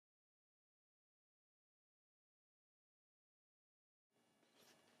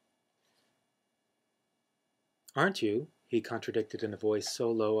Aren't you? He contradicted in a voice so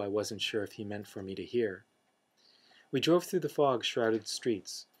low I wasn't sure if he meant for me to hear. We drove through the fog-shrouded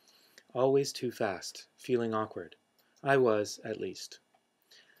streets, always too fast, feeling awkward. I was, at least.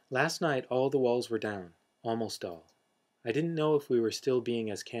 Last night all the walls were down, almost all. I didn't know if we were still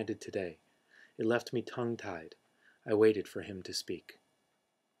being as candid today. It left me tongue-tied. I waited for him to speak.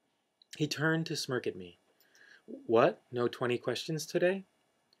 He turned to smirk at me. What? No 20 questions today?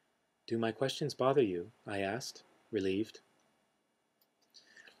 Do my questions bother you? I asked, relieved.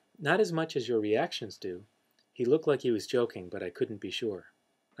 Not as much as your reactions do. He looked like he was joking, but I couldn't be sure.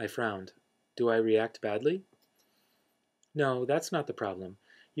 I frowned. Do I react badly? No, that's not the problem.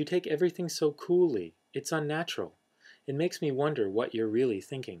 You take everything so coolly. It's unnatural. It makes me wonder what you're really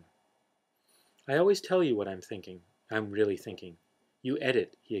thinking. I always tell you what I'm really thinking. You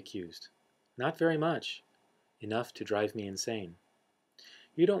edit, he accused. Not very much. Enough to drive me insane.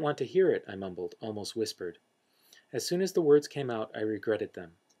 You don't want to hear it, I mumbled, almost whispered. As soon as the words came out, I regretted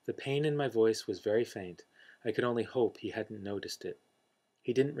them. The pain in my voice was very faint. I could only hope he hadn't noticed it.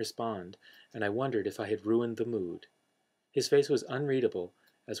 He didn't respond, and I wondered if I had ruined the mood. His face was unreadable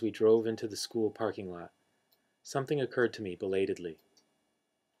as we drove into the school parking lot. Something occurred to me belatedly.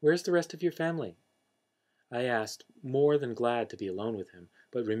 Where's the rest of your family? I asked, more than glad to be alone with him,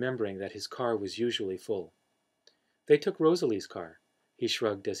 but remembering that his car was usually full. They took Rosalie's car, he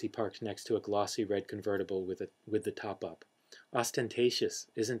shrugged as he parked next to a glossy red convertible with the top up. Ostentatious,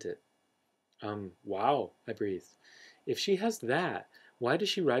 isn't it? Wow, I breathed. If she has that, why does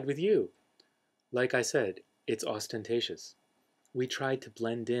she ride with you? Like I said, it's ostentatious. We tried to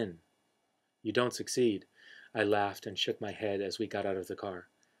blend in. You don't succeed. I laughed and shook my head as we got out of the car.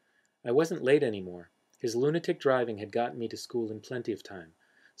 I wasn't late anymore. His lunatic driving had gotten me to school in plenty of time.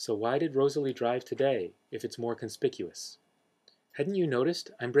 So why did Rosalie drive today, if it's more conspicuous? Hadn't you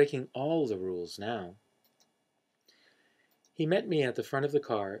noticed? I'm breaking all the rules now. He met me at the front of the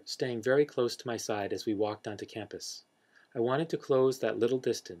car, staying very close to my side as we walked onto campus. I wanted to close that little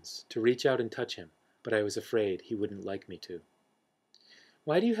distance, to reach out and touch him, but I was afraid he wouldn't like me to.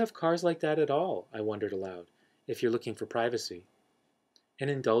 Why do you have cars like that at all? I wondered aloud, if you're looking for privacy. An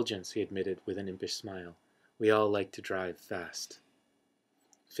indulgence, he admitted with an impish smile. We all like to drive fast.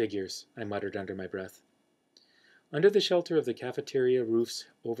 Figures, I muttered under my breath. Under the shelter of the cafeteria roof's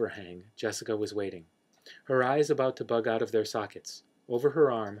overhang, Jessica was waiting, her eyes about to bug out of their sockets. Over her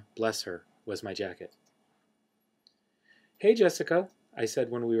arm, bless her, was my jacket. Hey, Jessica, I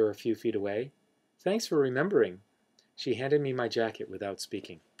said when we were a few feet away. Thanks for remembering. She handed me my jacket without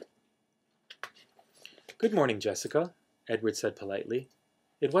speaking. Good morning, Jessica, Edward said politely.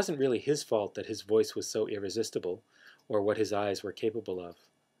 It wasn't really his fault that his voice was so irresistible, or what his eyes were capable of.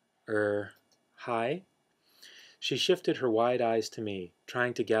 Hi? She shifted her wide eyes to me,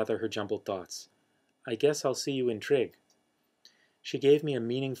 trying to gather her jumbled thoughts. I guess I'll see you in Trig. She gave me a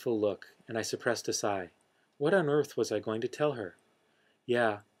meaningful look, and I suppressed a sigh. What on earth was I going to tell her?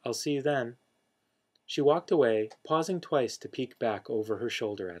 Yeah, I'll see you then. She walked away, pausing twice to peek back over her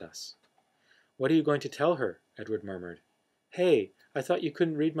shoulder at us. What are you going to tell her? Edward murmured. Hey, I thought you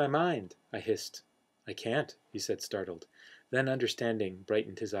couldn't read my mind, I hissed. I can't, he said, startled. Then, understanding,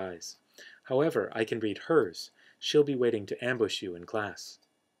 brightened his eyes. However, I can read hers. She'll be waiting to ambush you in class.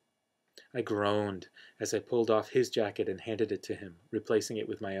 I groaned as I pulled off his jacket and handed it to him, replacing it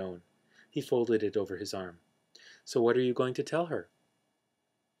with my own. He folded it over his arm. So what are you going to tell her?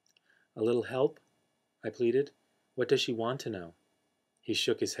 A little help? I pleaded. What does she want to know? He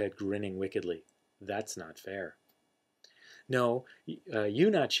shook his head, grinning wickedly. That's not fair. No, you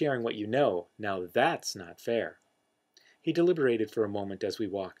not sharing what you know, now that's not fair. He deliberated for a moment as we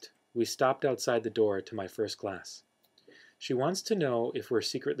walked. We stopped outside the door to my first class. She wants to know if we're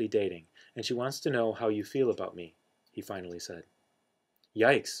secretly dating, and she wants to know how you feel about me, he finally said.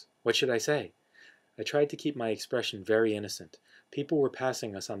 Yikes, what should I say? I tried to keep my expression very innocent. People were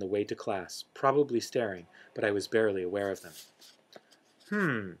passing us on the way to class, probably staring, but I was barely aware of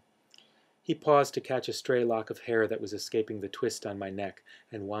them. He paused to catch a stray lock of hair that was escaping the twist on my neck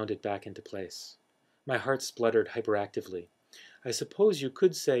and wound it back into place. My heart spluttered hyperactively. I suppose you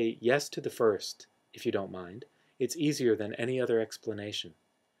could say yes to the first, if you don't mind. It's easier than any other explanation.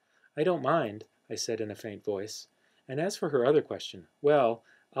 I don't mind, I said in a faint voice. And as for her other question, well,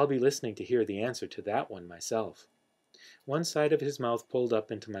 I'll be listening to hear the answer to that one myself. One side of his mouth pulled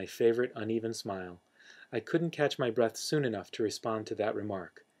up into my favorite uneven smile. I couldn't catch my breath soon enough to respond to that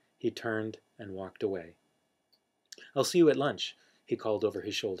remark. He turned and walked away. I'll see you at lunch, he called over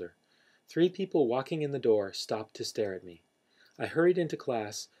his shoulder. 3 people walking in the door stopped to stare at me. I hurried into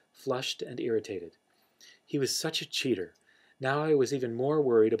class, flushed and irritated. He was such a cheater. Now I was even more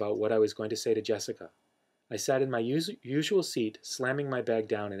worried about what I was going to say to Jessica. I sat in my usual seat, slamming my bag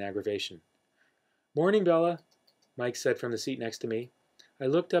down in aggravation. "Morning, Bella," Mike said from the seat next to me. I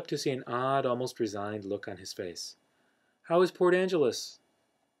looked up to see an odd, almost resigned look on his face. "How is Port Angeles?"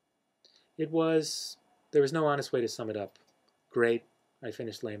 It was... There was no honest way to sum it up. "Great," I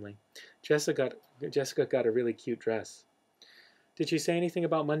finished lamely. Jessica got a really cute dress. "Did she say anything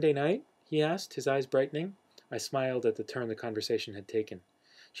about Monday night?" he asked, his eyes brightening. I smiled at the turn the conversation had taken.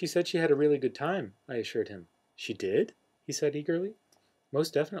 "She said she had a really good time," I assured him. "She did?" he said eagerly.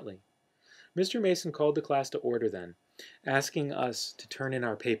 "Most definitely." Mr. Mason called the class to order then, asking us to turn in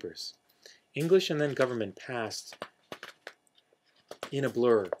our papers. English and then government passed in a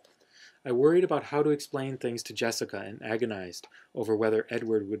blur. I worried about how to explain things to Jessica and agonized over whether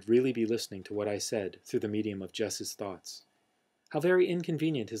Edward would really be listening to what I said through the medium of Jess's thoughts. How very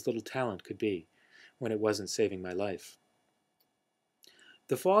inconvenient his little talent could be when it wasn't saving my life.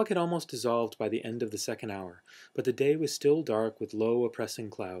 The fog had almost dissolved by the end of the second hour, but the day was still dark with low, oppressing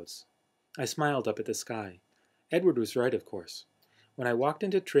clouds. I smiled up at the sky. Edward was right, of course. When I walked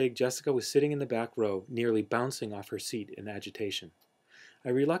into Trig, Jessica was sitting in the back row, nearly bouncing off her seat in agitation. I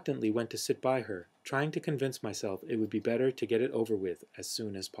reluctantly went to sit by her, trying to convince myself it would be better to get it over with as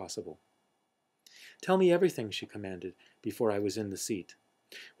soon as possible. "Tell me everything," she commanded, before I was in the seat.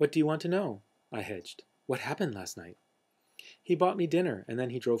 "What do you want to know?" I hedged. "What happened last night?" "He bought me dinner, and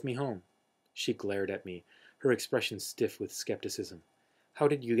then he drove me home." She glared at me, her expression stiff with skepticism. "How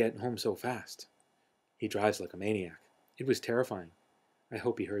did you get home so fast?" "He drives like a maniac." It was terrifying. I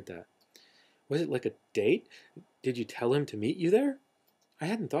hope he heard that. "Was it like a date? Did you tell him to meet you there?" "I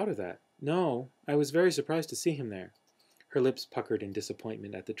hadn't thought of that. No, I was very surprised to see him there." Her lips puckered in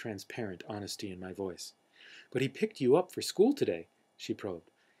disappointment at the transparent honesty in my voice. "But he picked you up for school today," she probed.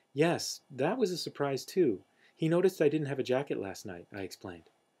 "Yes, that was a surprise too. He noticed I didn't have a jacket last night," I explained.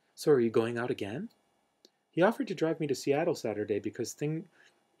 "So are you going out again?" "He offered to drive me to Seattle Saturday because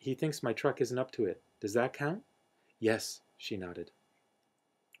he thinks my truck isn't up to it. Does that count?" "Yes," she nodded.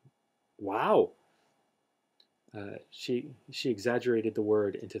 "Wow." She exaggerated the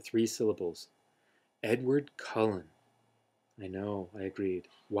word into 3 syllables. "Edward Cullen." "I know," I agreed.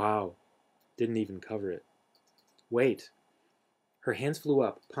 "Wow." Didn't even cover it. "Wait." Her hands flew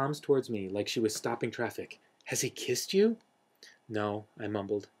up, palms towards me, like she was stopping traffic. "Has he kissed you?" "No," I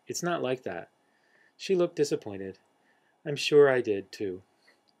mumbled. "It's not like that." She looked disappointed. I'm sure I did, too.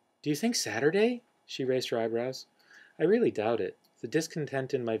 "Do you think Saturday?" She raised her eyebrows. I really doubt it. The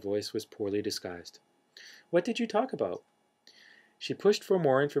discontent in my voice was poorly disguised. "What did you talk about?" She pushed for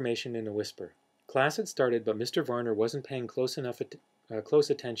more information in a whisper. Class had started, but Mr. Varner wasn't paying close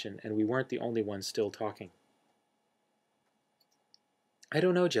attention, and we weren't the only ones still talking. "I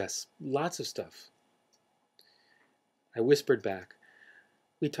don't know, Jess. Lots of stuff." I whispered back.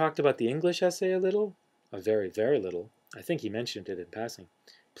 "We talked about the English essay a little." "A very, very little. I think he mentioned it in passing."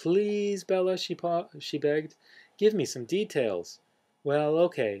 "Please, Bella," she begged. "Give me some details." "Well,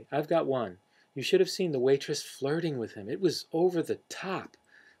 okay, I've got one. You should have seen the waitress flirting with him. It was over the top.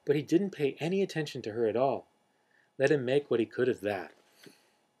 But he didn't pay any attention to her at all. Let him make what he could of that."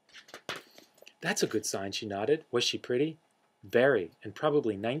 "That's a good sign," she nodded. "Was she pretty?" "Very, and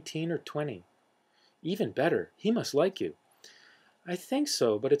probably 19 or 20. "Even better. He must like you." "I think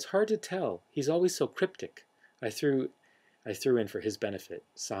so, but it's hard to tell. He's always so cryptic." I threw in for his benefit,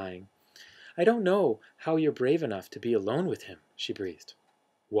 sighing. "I don't know how you're brave enough to be alone with him," she breathed.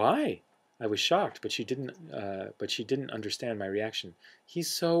 "Why?" I was shocked, but she didn't understand my reaction.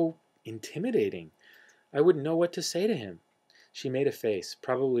 "He's so intimidating. I wouldn't know what to say to him." She made a face,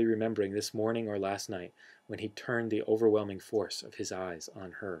 probably remembering this morning or last night when he turned the overwhelming force of his eyes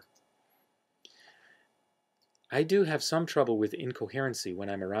on her. "I do have some trouble with incoherency when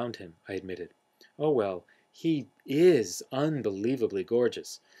I'm around him," I admitted. "Oh well, he is unbelievably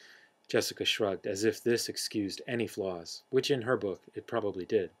gorgeous." Jessica shrugged, as if this excused any flaws, which in her book it probably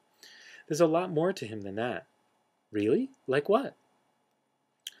did. "There's a lot more to him than that." "Really? Like what?"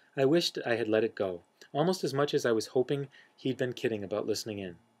 I wished I had let it go, almost as much as I was hoping he'd been kidding about listening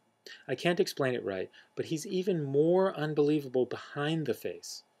in. "I can't explain it right, but he's even more unbelievable behind the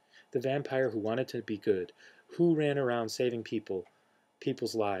face. The vampire who wanted to be good, who ran around saving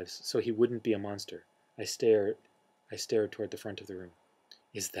people's lives, so he wouldn't be a monster." I stared toward the front of the room.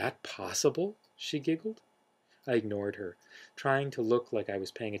 "Is that possible?" she giggled. I ignored her, trying to look like I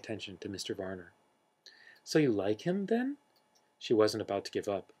was paying attention to Mr. Varner. "So you like him, then?" She wasn't about to give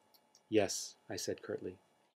up. "Yes," I said curtly.